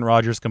that second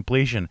Rodgers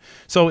completion.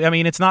 So, I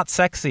mean, it's not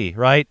sexy,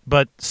 right?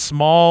 But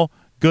small,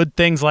 good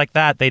things like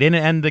that. They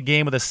didn't end the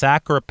game with a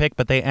sack or a pick,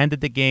 but they ended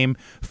the game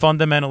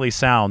fundamentally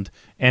sound,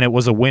 and it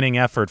was a winning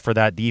effort for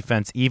that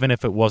defense, even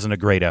if it wasn't a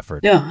great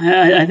effort.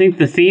 Yeah, I think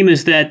the theme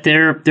is that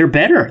they're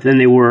better than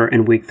they were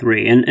in week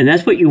 3, and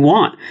that's what you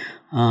want.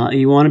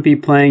 You want to be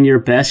playing your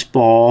best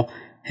ball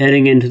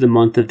heading into the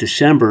month of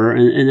December,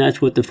 and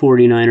that's what the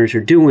 49ers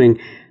are doing.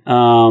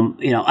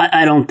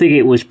 I don't think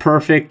it was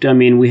perfect. I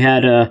mean, we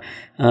had a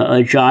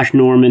Josh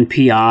Norman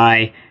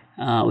PI.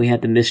 We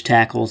had the missed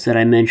tackles that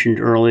I mentioned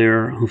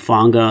earlier.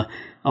 Hufanga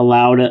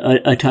allowed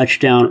a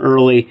touchdown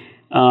early.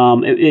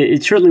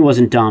 It certainly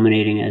wasn't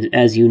dominating,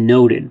 as you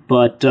noted,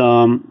 but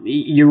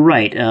you're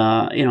right.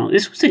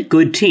 This was a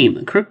good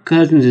team. Kirk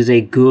Cousins is a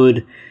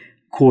good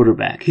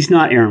quarterback. He's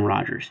not Aaron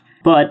Rodgers.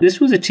 But this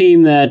was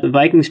the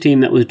Vikings team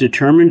that was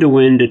determined to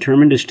win,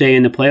 determined to stay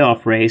in the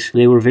playoff race.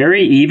 They were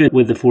very even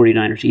with the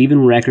 49ers,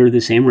 even record,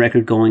 the same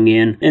record going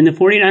in. And the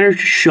 49ers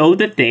showed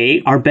that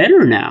they are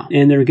better now.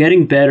 And they're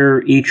getting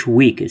better each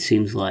week, it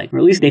seems like. Or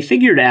at least they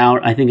figured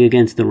out, I think,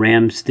 against the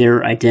Rams,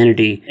 their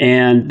identity.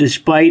 And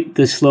despite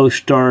the slow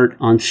start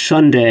on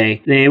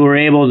Sunday, they were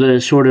able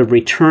to sort of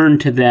return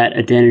to that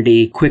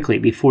identity quickly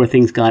before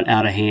things got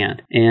out of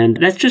hand. And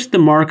that's just the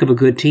mark of a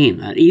good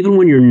team. Even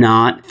when you're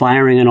not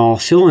firing on all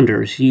cylinders,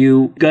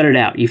 you gut it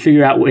out. You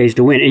figure out ways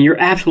to win. And you're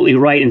absolutely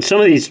right. And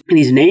some of these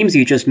names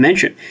you just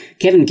mentioned,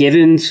 Kevin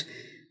Givens,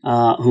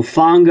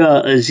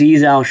 Hufanga,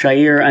 Azeez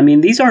Al-Shaair, I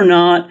mean, these are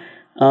not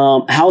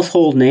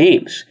household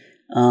names.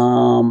 These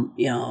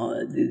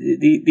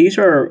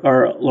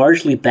are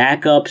largely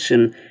backups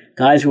and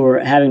guys who are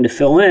having to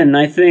fill in. And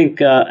I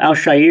think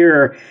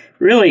Al-Shaair,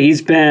 really,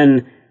 he's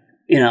been,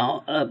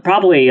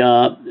 probably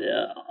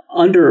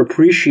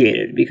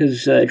underappreciated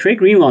because Trey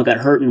Greenlaw got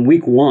hurt in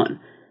week 1.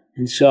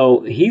 And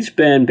so he's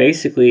been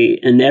basically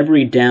an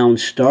every down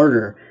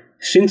starter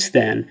since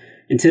then.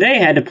 And today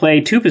had to play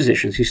 2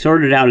 positions. He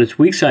started out as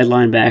weak side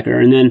linebacker.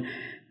 And then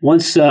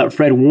once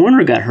Fred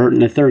Warner got hurt in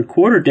the third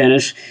quarter,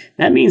 Dennis,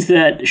 that means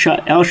that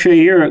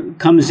Al-Shaair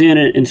comes in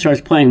and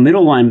starts playing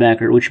middle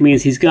linebacker, which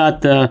means he's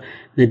got the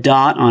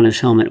dot on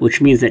his helmet,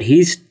 which means that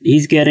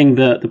he's getting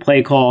the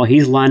play call.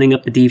 He's lining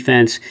up the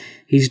defense.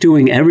 He's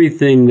doing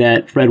everything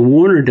that Fred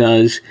Warner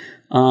does.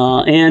 He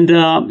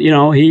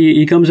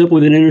comes up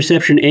with an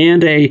interception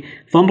and a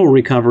fumble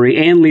recovery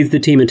and leads the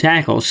team in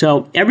tackles.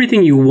 So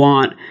everything you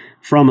want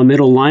from a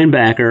middle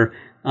linebacker,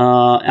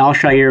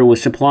 Al-Shaair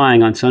was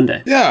supplying on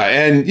Sunday. Yeah,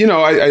 and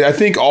I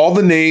think all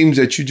the names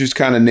that you just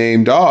kind of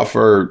named off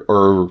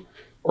are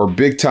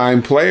big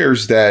time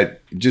players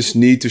that just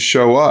need to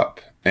show up.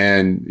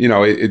 And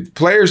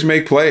players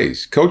make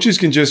plays. Coaches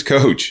can just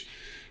coach.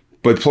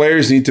 but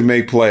players need to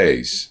make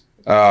plays.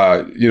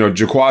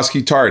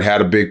 Jaquiski Tartt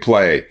had a big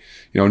play.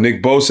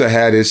 Nick Bosa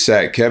had his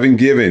sack. Kevin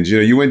Givens,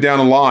 you went down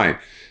the line.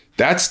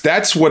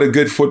 That's what a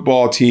good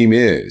football team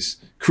is.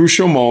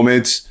 Crucial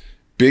moments,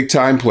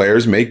 big-time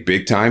players make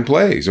big-time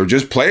plays, or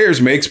just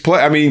players makes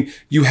play. I mean,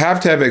 you have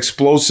to have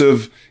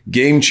explosive,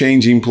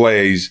 game-changing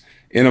plays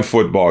in a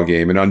football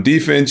game. And on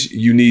defense,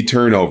 you need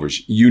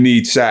turnovers. You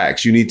need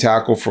sacks. You need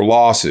tackle for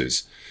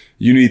losses.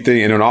 You need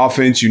things. And on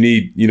offense, you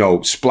need,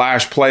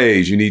 splash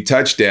plays. You need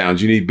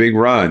touchdowns. You need big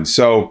runs.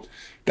 So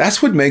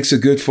that's what makes a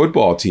good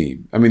football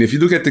team. I mean, if you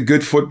look at the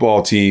good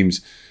football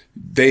teams,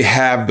 they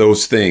have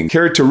those things,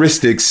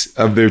 characteristics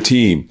of their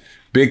team,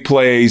 big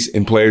plays,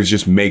 and players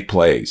just make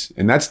plays.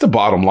 And that's the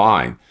bottom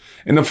line.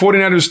 And the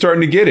 49ers are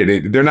starting to get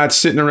it. They're not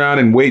sitting around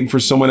and waiting for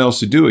someone else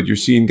to do it. You're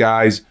seeing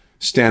guys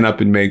stand up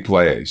and make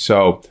plays.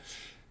 So,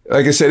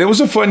 like I said, it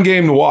was a fun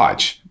game to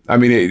watch. I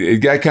mean, it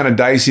got kind of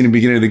dicey in the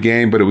beginning of the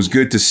game, but it was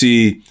good to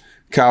see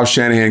Kyle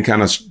Shanahan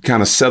kind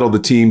of settle the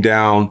team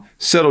down,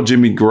 settle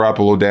Jimmy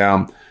Garoppolo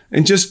down,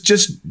 and just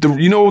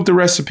you know what the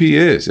recipe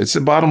is. It's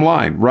the bottom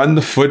line. Run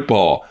the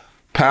football,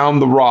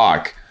 pound the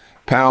rock,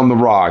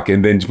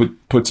 and then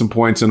put some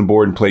points on the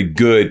board and play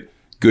good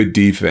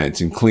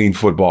defense, and clean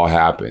football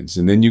happens,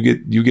 and then you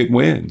get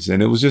wins.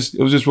 And it was just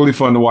really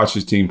fun to watch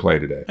this team play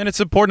today. And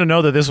it's important to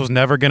know that this was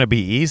never going to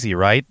be easy,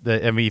 right?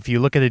 If you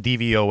look at the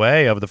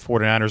DVOA of the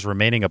 49ers'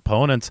 remaining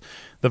opponents,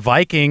 the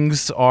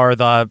Vikings are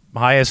the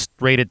highest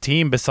rated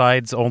team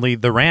besides only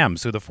the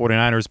Rams, who the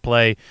 49ers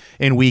play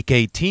in Week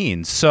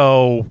 18.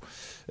 So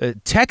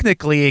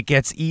technically it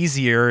gets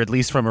easier, at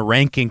least from a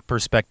ranking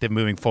perspective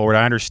moving forward.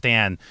 I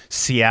understand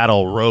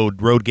Seattle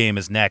road game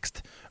is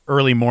next.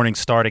 Early morning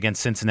start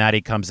against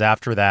Cincinnati comes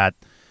after that.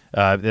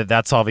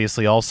 That's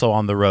obviously also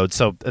on the road.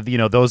 So,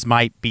 those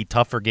might be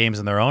tougher games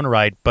in their own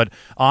right. But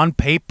on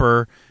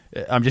paper,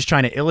 I'm just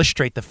trying to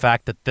illustrate the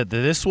fact that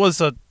this was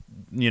a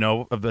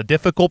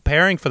difficult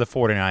pairing for the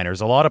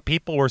 49ers. A lot of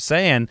people were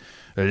saying,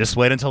 just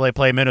wait until they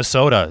play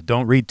Minnesota.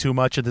 Don't read too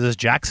much into this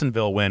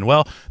Jacksonville win.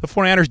 Well, the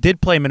 49ers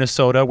did play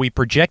Minnesota. We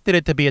projected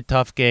it to be a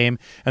tough game,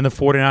 and the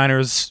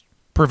 49ers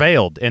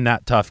prevailed in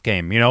that tough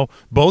game.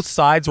 Both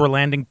sides were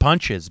landing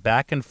punches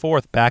back and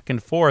forth,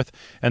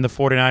 and the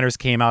 49ers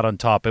came out on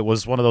top. It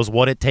was one of those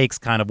what it takes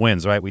kind of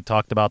wins, right? We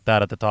talked about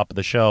that at the top of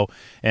the show,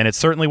 and it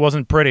certainly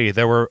wasn't pretty.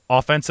 There were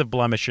offensive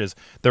blemishes.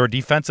 There were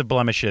defensive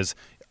blemishes.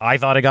 I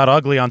thought it got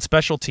ugly on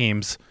special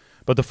teams,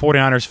 but the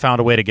 49ers found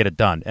a way to get it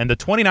done. And the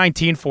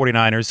 2019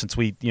 49ers, since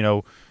we,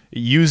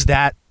 used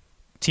that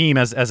team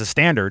as a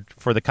standard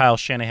for the Kyle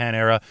Shanahan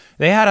era,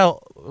 they had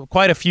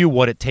quite a few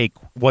what it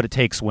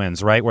takes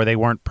wins, right, where they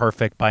weren't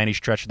perfect by any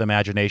stretch of the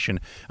imagination.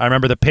 I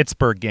remember the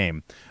Pittsburgh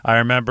game. I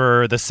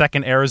remember the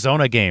second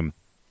Arizona game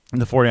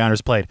the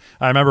 49ers played.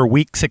 I remember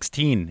Week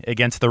 16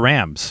 against the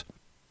Rams,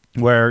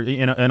 where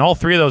in all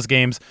three of those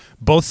games,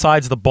 both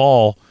sides of the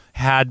ball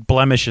had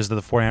blemishes that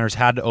the 49ers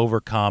had to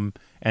overcome,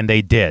 and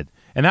they did.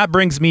 And that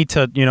brings me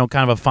to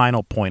kind of a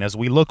final point. As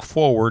we look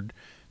forward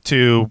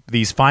to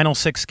these final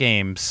 6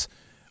 games,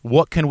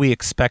 what can we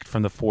expect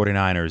from the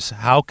 49ers?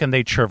 How can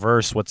they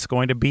traverse what's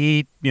going to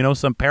be,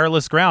 some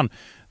perilous ground?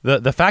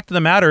 The fact of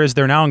the matter is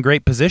they're now in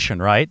great position,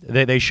 right?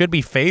 They should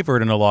be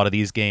favored in a lot of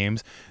these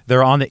games.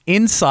 They're on the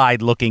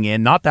inside looking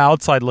in, not the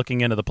outside looking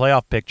into the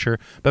playoff picture.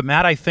 But,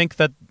 Matt, I think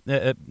that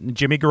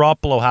Jimmy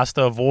Garoppolo has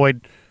to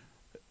avoid,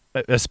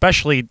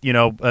 especially,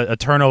 a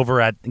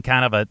turnover at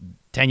kind of a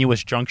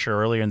tenuous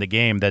juncture earlier in the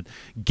game that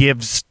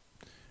gives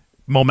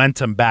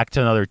momentum back to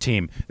another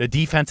team. The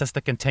defense has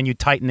to continue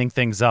tightening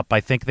things up.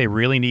 I think they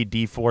really need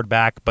Dee Ford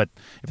back, but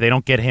if they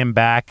don't get him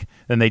back,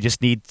 then they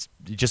just need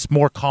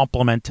more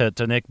complement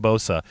to Nick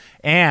Bosa.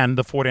 And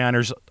the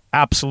 49ers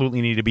absolutely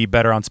need to be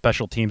better on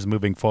special teams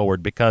moving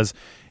forward, because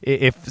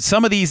if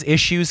some of these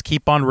issues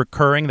keep on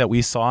recurring that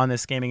we saw in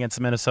this game against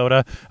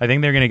Minnesota, I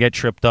think they're going to get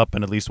tripped up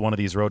in at least one of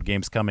these road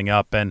games coming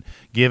up. And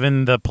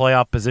given the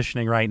playoff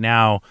positioning right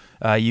now,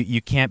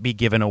 you can't be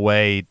giving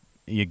away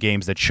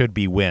games that should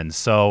be wins.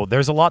 So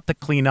there's a lot to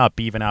clean up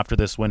even after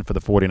this win for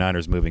the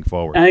 49ers moving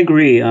forward. I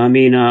agree. I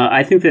mean,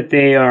 I think that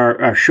they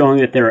are showing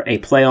that they're a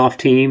playoff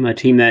team, a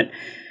team that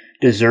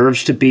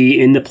deserves to be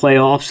in the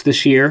playoffs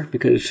this year,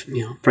 because,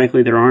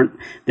 frankly, there aren't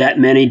that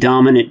many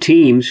dominant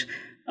teams.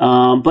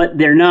 But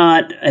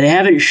they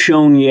haven't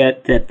shown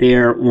yet that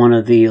they're one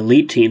of the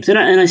elite teams. And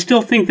I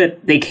still think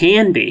that they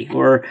can be,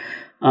 or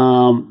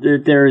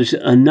that there's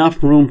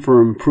enough room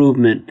for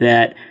improvement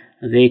that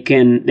they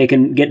can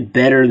get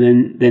better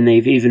than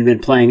they've even been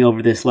playing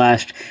over this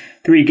last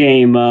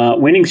 3-game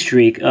winning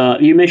streak.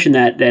 You mentioned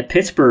that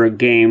Pittsburgh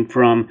game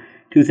from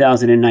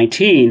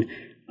 2019.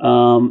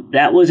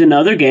 That was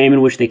another game in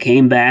which they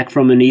came back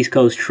from an East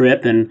Coast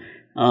trip and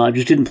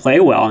just didn't play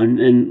well.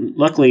 And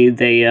luckily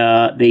they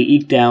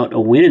eked out a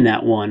win in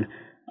that one.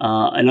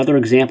 Another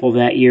example of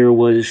that year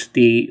was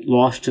the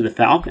loss to the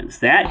Falcons.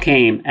 That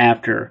came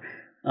after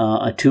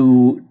a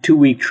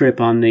two-week trip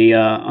on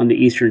the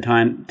Eastern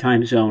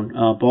time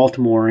zone,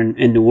 Baltimore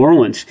and New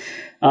Orleans.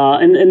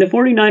 And the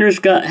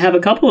 49ers have a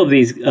couple of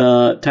these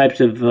types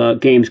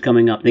of games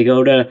coming up. They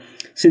go to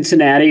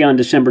Cincinnati on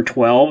December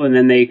 12, and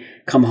then they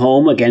come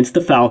home against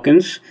the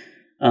Falcons.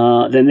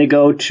 Then they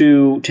go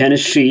to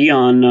Tennessee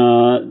on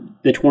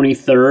the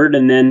 23rd,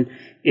 and then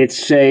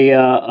it's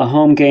a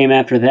home game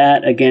after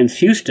that against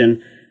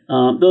Houston.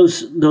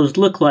 Those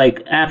look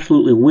like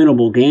absolutely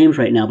winnable games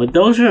right now, but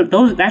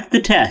that's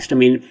the test. I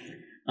mean,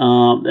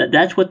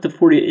 that's what the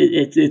 40.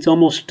 It's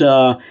almost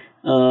a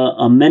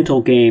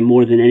mental game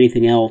more than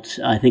anything else.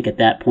 I think at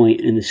that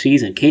point in the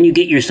season, can you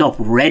get yourself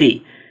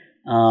ready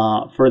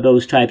for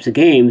those types of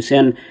games?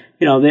 And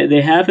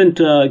they haven't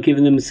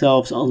given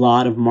themselves a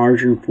lot of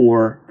margin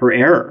for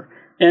error,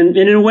 and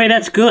in a way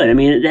that's good. I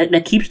mean,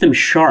 that keeps them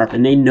sharp,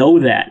 and they know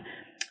that.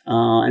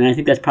 And I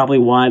think that's probably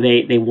why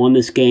they won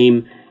this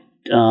game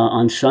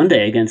on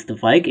Sunday against the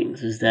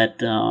Vikings, is that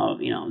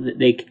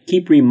they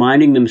keep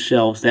reminding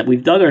themselves that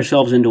we've dug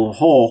ourselves into a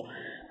hole.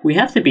 We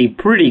have to be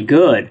pretty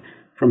good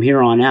from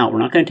here on out. We're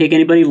not going to take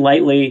anybody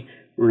lightly.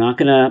 We're not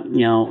going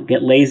to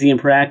get lazy in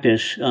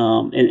practice.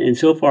 And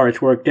so far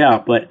it's worked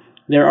out. But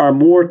there are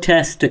more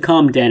tests to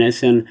come,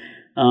 Dennis, and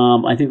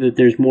I think that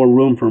there's more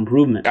room for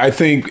improvement. I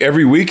think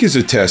every week is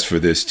a test for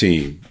this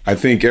team. I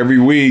think every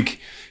week,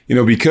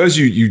 because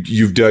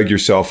you've dug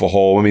yourself a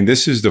hole. I mean,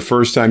 this is the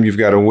first time you've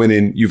had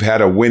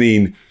a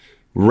winning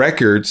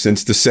record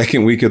since the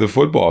second week of the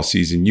football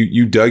season.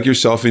 You dug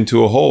yourself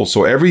into a hole.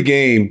 So every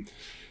game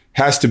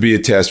has to be a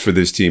test for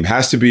this team,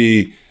 has to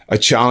be a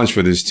challenge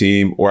for this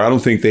team, or I don't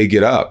think they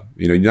get up.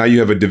 Now you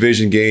have a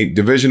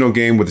divisional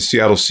game with the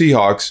Seattle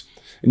Seahawks,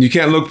 and you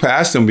can't look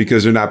past them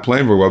because they're not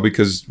playing very well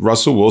because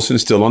Russell Wilson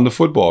is still on the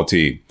football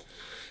team.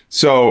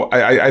 So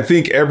I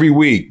think every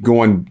week,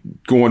 going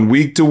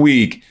week to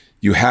week,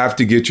 you have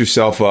to get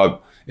yourself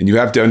up and you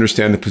have to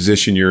understand the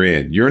position you're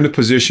in. You're in the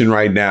position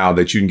right now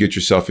that you can get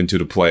yourself into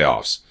the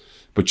playoffs,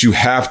 but you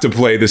have to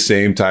play the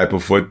same type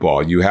of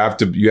football. You have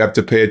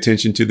to pay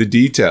attention to the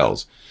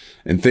details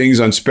and things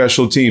on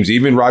special teams.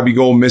 Even Robbie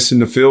Gould missing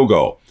the field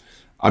goal.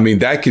 I mean,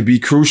 that could be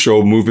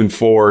crucial moving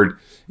forward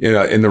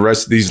in the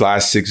rest of these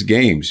last 6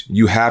 games.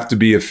 You have to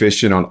be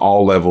efficient on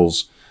all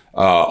levels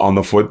on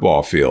the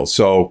football field.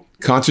 So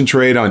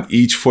concentrate on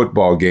each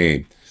football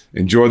game.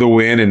 Enjoy the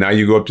win, and now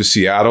you go up to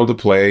Seattle to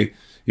play,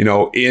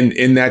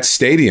 in that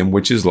stadium,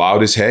 which is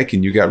loud as heck,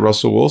 and you got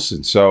Russell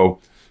Wilson. So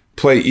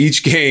play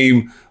each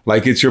game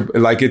like it's a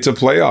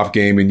playoff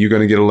game, and you're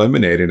going to get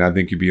eliminated. I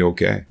think you'll be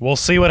okay. We'll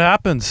see what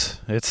happens.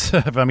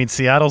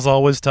 Seattle's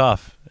always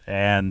tough,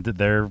 and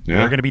they're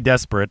going to be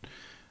desperate.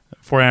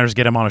 49ers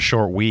get them on a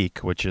short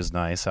week, which is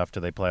nice after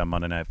they play on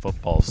Monday Night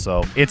Football.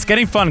 So it's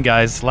getting fun,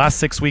 guys. Last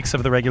 6 weeks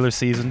of the regular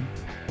season.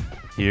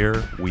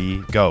 Here we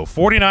go.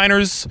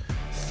 49ers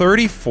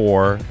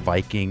 34,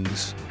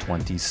 Vikings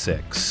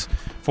 26.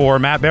 For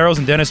Matt Barrows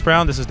and Dennis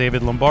Brown, this is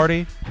David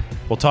Lombardi.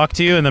 We'll talk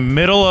to you in the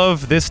middle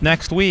of this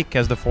next week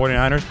as the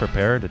 49ers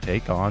prepare to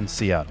take on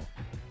Seattle.